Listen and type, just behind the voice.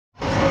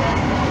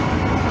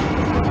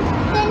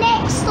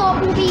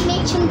stop will be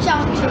Mitcham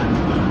Junction.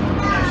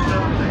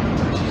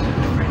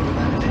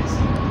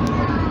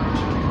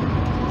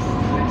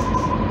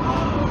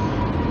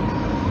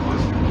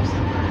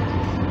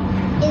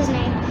 Isn't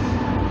it?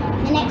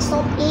 The next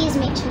stop is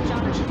Mitcham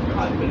Junction.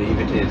 I believe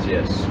it is,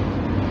 yes.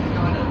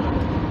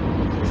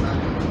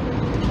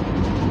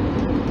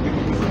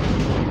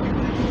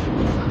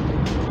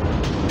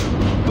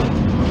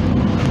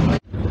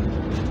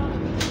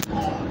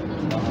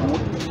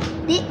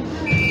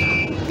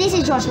 This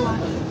is Joshua.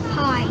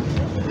 Hi.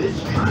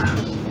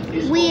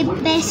 We're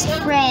best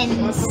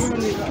friends.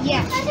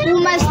 Yeah.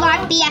 Almost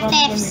like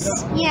BFFs.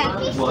 Yeah.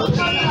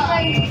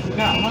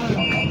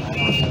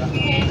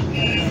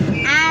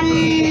 And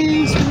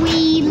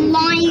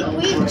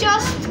we've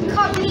just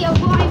currently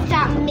arrived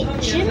at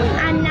Mitcham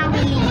and now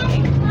we're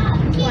leaving.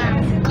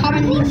 Wow.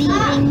 Currently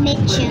leaving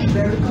Mitcham.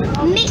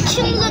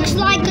 Mitcham looks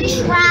like a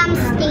tram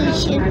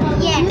station.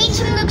 Yeah.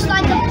 Mitcham looks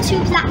like a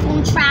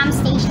 2-platform tram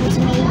station to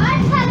me.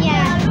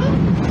 Yeah.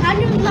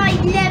 Kind of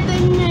like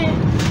Lebanon.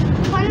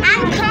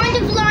 And kind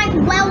of like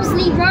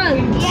Wellesley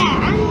Road.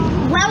 Yeah.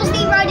 And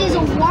Wellesley Road is a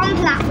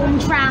 1-platform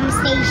tram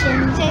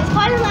station. So it's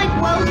kind of like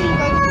Wellesley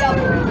Road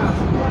double.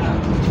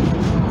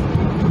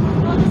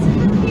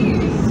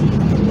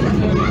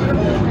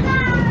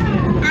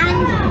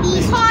 And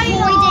East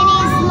Croydon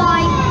is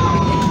like...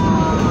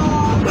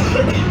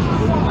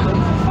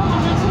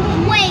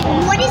 Wait,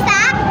 what is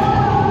that?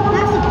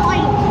 That's a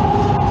pilot.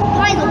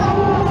 Pilot.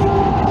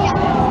 Yeah.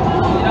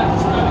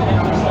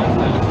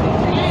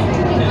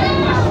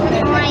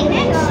 My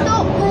next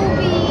stop will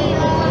be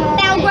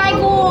Belgrave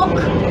Walk.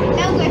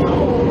 Belgrave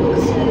Walk.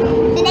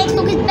 The next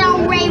stop is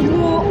Belgrave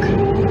Walk.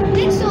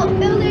 Next stop,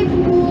 Belgrave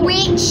Walk.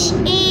 Which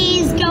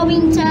is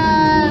going to,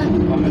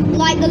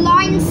 like, the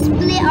line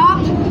split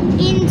up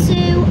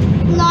into,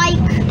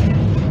 like,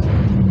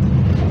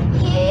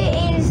 here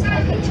is a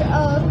picture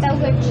of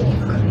Belgrave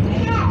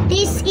Walk.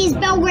 This is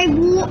Belgrave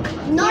Walk.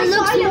 Nice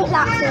island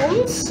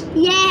platforms.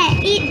 Yeah,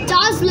 it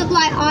does look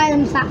like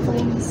island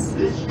platforms.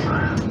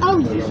 Oh,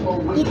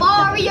 the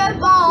Barrio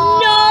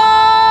Barn.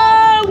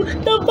 No!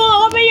 The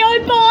Barrio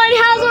Barn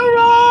has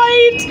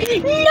arrived!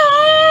 No!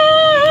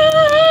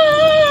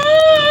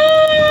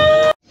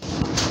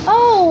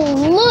 Oh,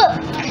 look!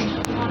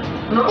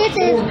 This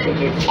is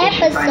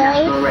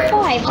episode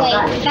 5. Wait,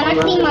 can I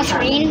clean my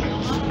screen?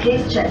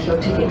 Please check your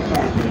ticket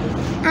carefully.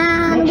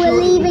 And we're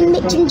leaving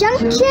Mitcham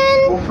Junction.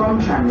 Or from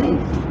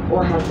Tramlink,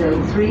 or have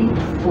zone 3,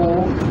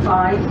 4,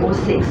 5 or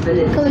 6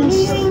 validity. Going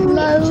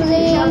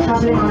slowly.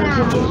 Travelling on a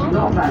ticket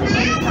not valid.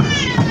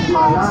 You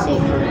are liable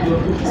for a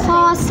penalty fare.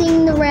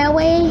 Passing the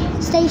railway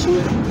station.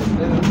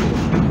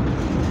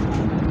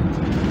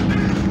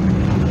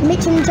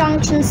 Mitcham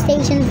Junction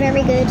station is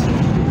very good.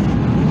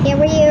 Here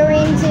we are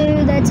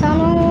into the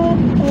tunnel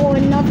or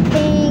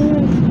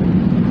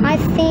nothing. I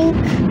think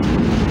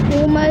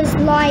almost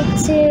like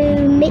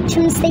to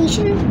Mitcham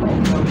station.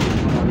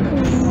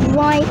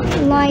 Right,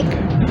 like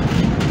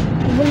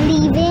we're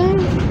leaving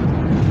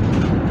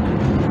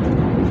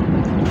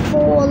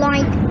for,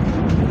 like,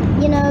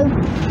 you know,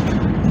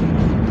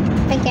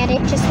 forget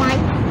it, just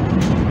like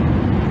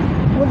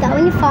we're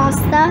going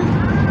faster.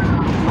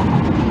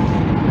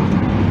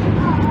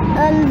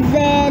 And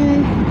then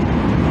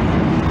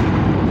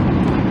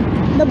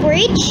the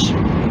bridge.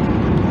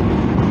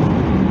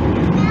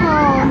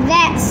 Oh,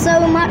 that's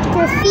so much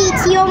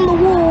graffiti on the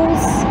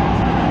walls.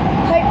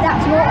 Hope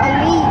that's not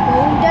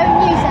illegal. Don't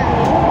use that.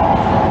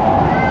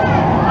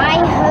 I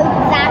hope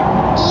that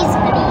is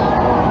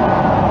illegal.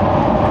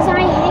 Because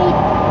I hate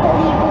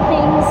illegal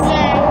things.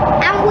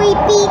 Yeah. And we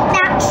beat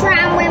that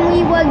tram when we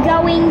were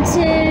going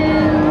to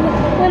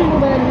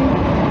Wimbledon.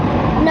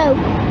 No,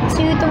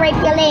 to the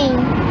Rapier Lane.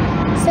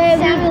 So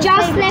we've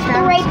just left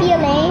the Rapier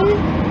Lane.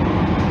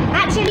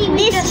 Actually,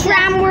 this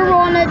tram we're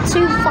on a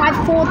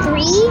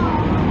 2543.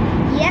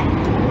 Yep.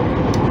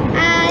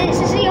 And it's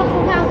a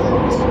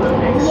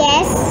CR4000.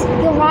 Yes,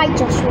 you're right,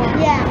 Joshua.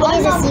 Yeah, it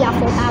is a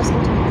CR4000.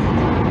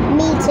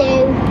 Me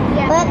too.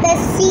 Yeah. But the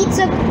seats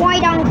are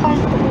quite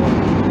uncomfortable.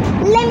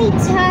 Let me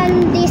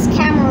turn this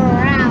camera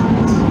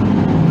around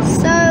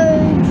so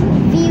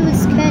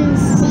viewers can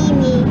see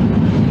me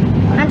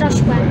and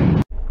Joshua.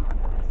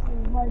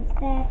 Almost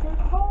there to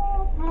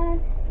Cobham.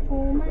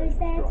 Almost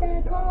there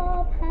to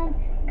Cobham.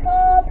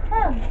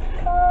 Cobham.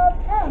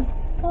 Cobham.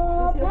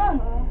 Cobham.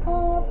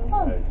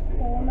 Cobham.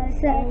 Almost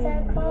there to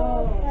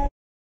Cobham.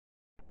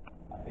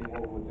 I think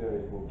what we'll do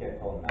is we'll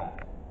get on that.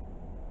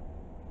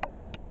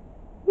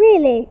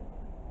 Really?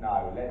 No,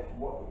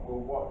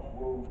 we'll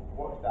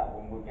watch that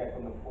one. We'll get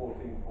on the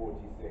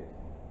 1446.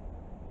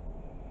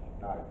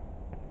 No.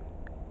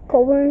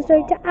 Cobham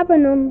Stoke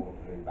D'Abernon.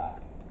 Back.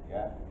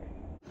 Yeah.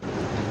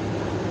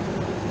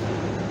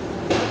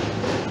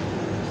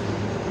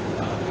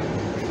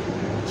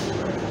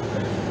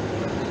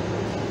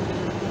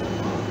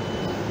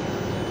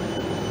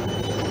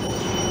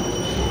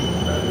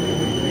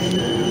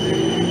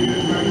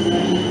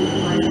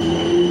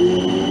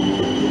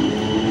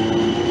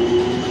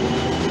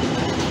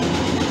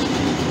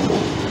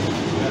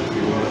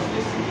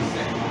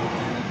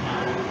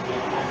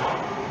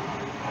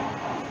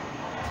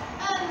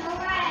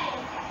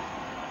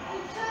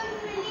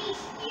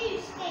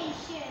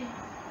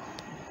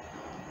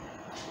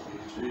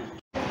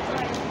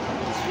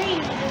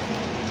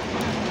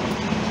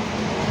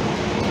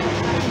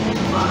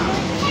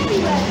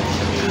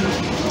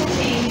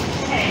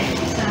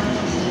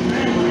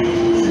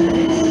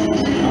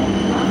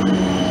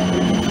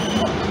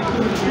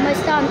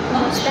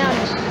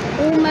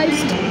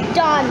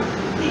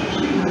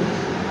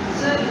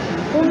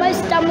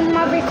 done with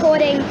my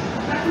recording.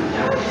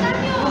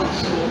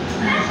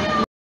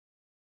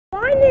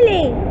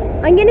 Finally!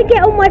 I'm gonna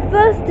get on my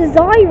first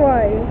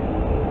Desiro.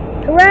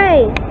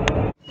 Hooray!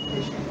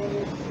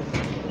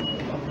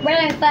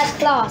 We're in first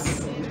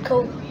class.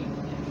 Cool.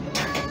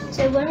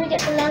 So when we get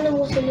to London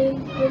Waterloo,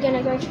 we're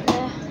gonna go from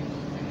there.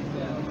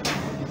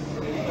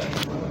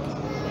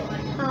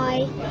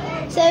 Hi.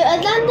 So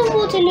at London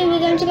Waterloo, we're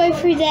going to go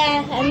through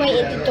there and wait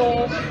at the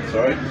door.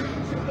 Sorry?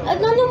 At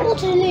London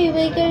Waterloo,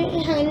 we're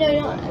going. Hang on,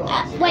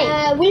 no,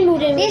 wait.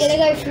 Wimbledon, we're gonna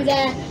go through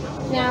there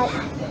now.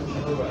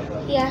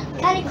 Yeah.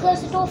 Can you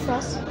close the door for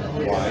us?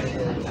 Why?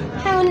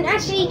 Hang on,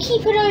 actually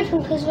keep it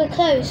open because we're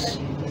close.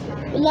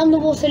 At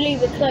London Waterloo,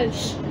 we're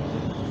close.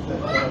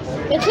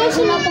 We're close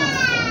enough.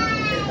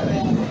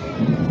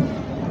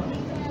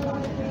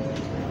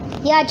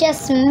 Yeah, I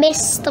just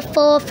missed the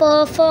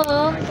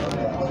 444.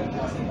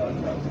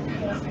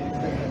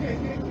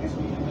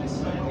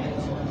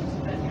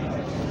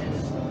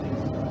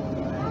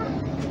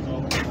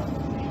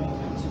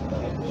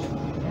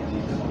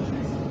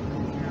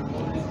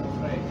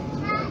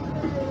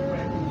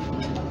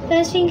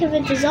 First thing of a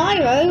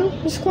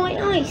Desiro was quite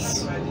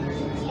nice.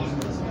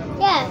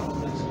 Yeah,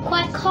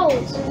 quite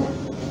cold.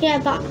 Yeah,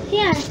 but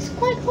yeah, it's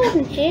quite cold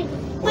in here.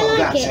 Well, I like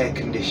that's it. air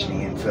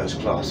conditioning in first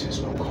class.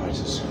 It's not quite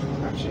as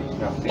actually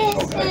nothing This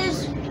complex.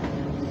 is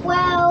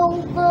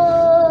well,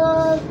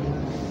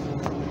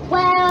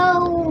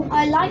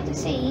 I like the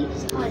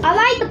seats. I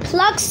like the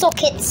plug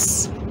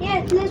sockets.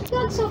 Yeah, there's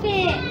plug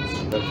sockets.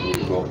 Hopefully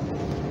we've got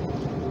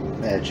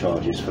air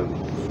charges for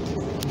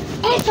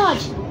Air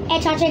charge. Air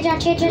charge. Air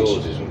charge. Air charge.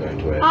 yours isn't going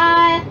to air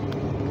charge.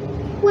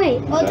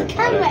 Wait. Well, the I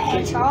camera don't air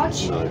think-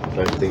 charge. No, I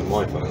don't think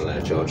my phone will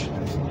air charge.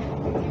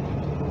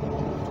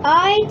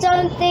 I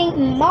don't think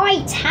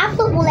my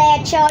tablet will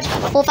air charge.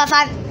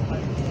 455.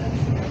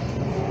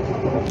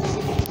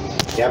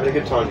 You having a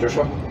good time,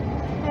 Joshua?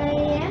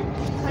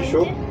 Yeah. You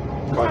sure?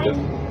 Kind of.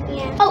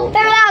 Yeah. Oh,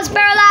 Barrowlands.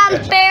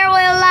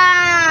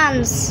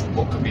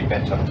 What could be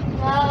better?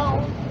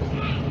 Well,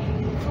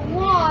 for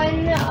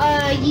one,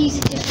 use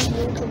a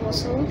different water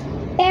bottle.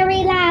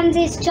 Berrylands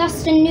is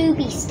just a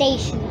newbie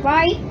station,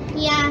 right?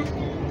 Yeah,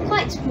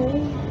 quite small.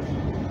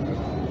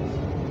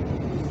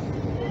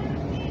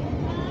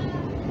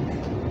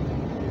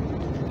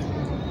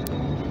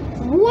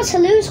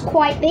 Waterloo's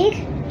quite big.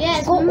 Yeah,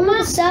 it's got all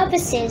the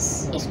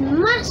services. It's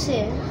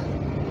massive.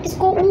 It's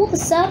got all the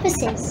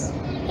services.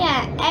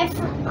 Yeah,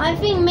 I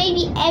think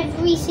maybe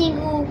every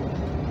single,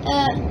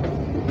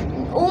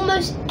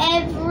 almost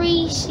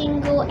every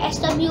single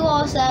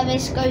SWR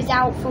service goes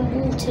out from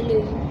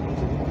Waterloo.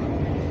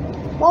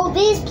 Well,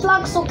 these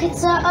plug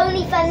sockets are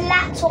only for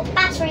laptop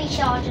battery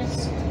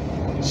chargers.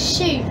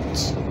 Shoot.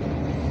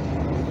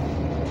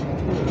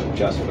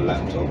 Just for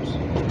laptops.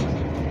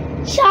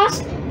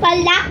 Just for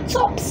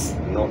laptops?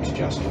 Not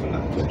just for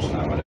laptops,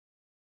 no.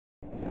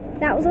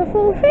 That was a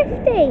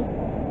 450.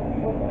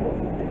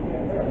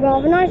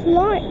 Rather nice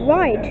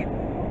ride.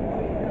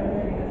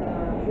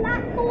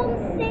 Platform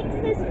 6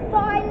 is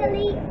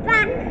finally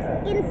back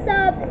in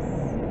service.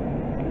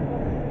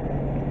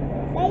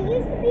 There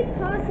used to be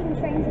passing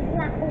trains at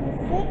platform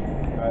 6.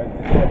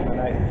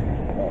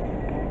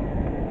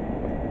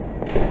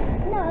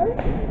 No.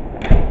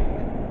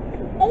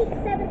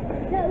 7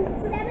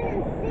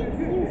 and 6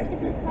 used to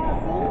be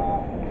passing.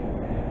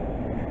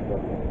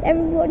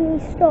 Everybody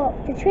stop.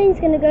 The train's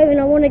going to go and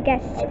I want to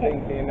guess I it.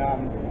 think in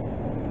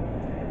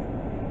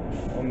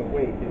on the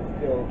week it's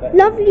still that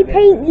Lovely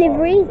paint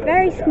livery,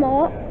 very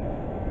smart.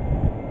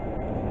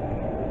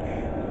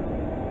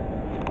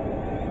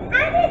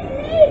 And it's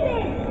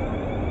leaving!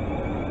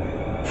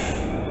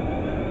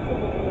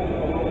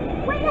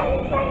 Wait,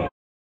 let me try.